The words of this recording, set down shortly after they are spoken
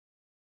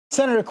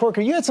Senator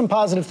Corker, you had some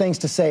positive things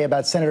to say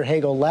about Senator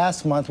Hagel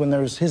last month when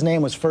his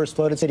name was first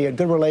floated. Said he had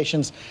good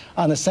relations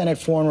on the Senate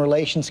Foreign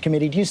Relations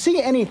Committee. Do you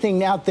see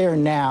anything out there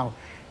now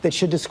that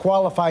should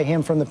disqualify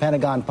him from the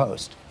Pentagon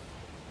post?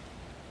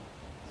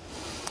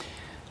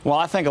 Well,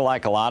 I think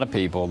like a lot of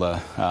people,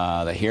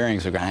 the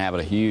hearings are going to have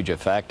a huge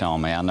effect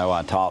on me. I know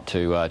I talked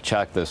to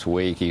Chuck this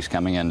week. He's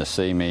coming in to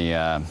see me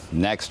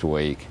next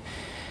week.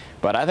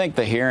 But I think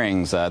the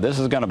hearings, this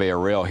is going to be a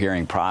real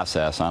hearing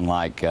process,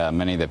 unlike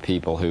many of the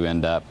people who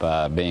end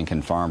up being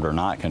confirmed or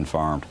not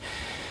confirmed.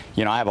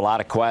 You know, I have a lot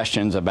of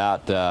questions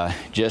about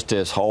just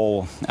his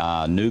whole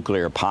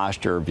nuclear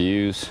posture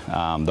views.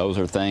 Those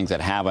are things that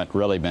haven't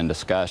really been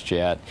discussed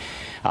yet.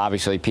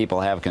 Obviously,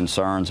 people have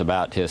concerns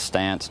about his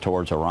stance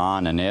towards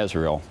Iran and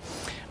Israel.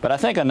 But I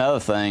think another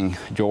thing,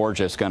 George,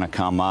 that's going to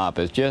come up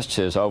is just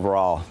his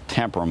overall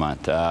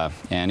temperament.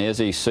 And is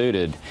he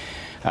suited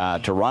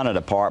to run a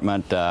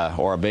department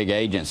or a big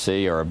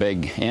agency or a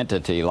big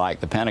entity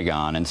like the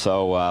Pentagon? And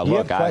so,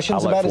 look, I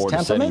look forward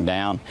to sitting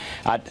down.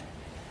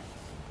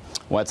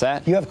 What's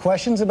that? You have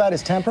questions about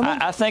his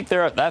temperament? I think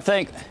there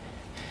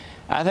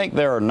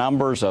are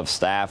numbers of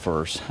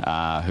staffers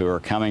who are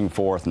coming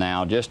forth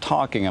now just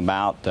talking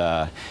about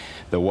the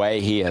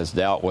way he has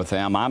dealt with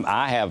them.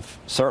 I have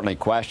certainly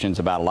questions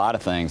about a lot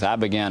of things. I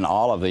begin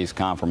all of these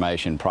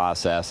confirmation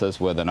processes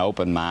with an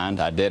open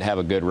mind. I did have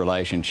a good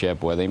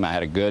relationship with him. I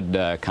had a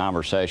good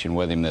conversation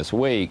with him this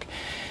week.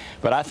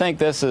 But I think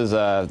this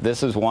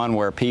is one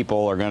where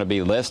people are going to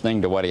be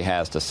listening to what he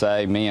has to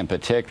say, me in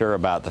particular,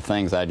 about the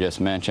things I just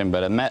mentioned,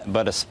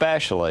 but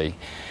especially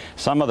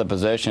some of the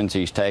positions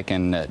he's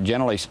taken,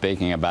 generally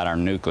speaking, about our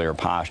nuclear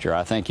posture.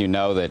 I think you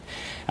know that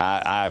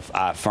I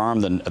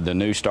affirmed the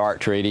New START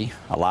Treaty.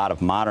 A lot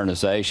of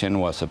modernization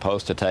was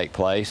supposed to take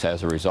place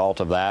as a result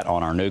of that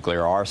on our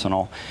nuclear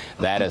arsenal.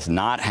 That is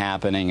not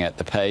happening at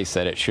the pace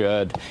that it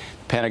should.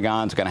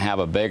 Pentagon's going to have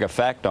a big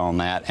effect on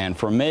that, and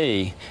for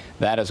me,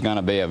 that is going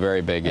to be a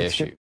very big issue.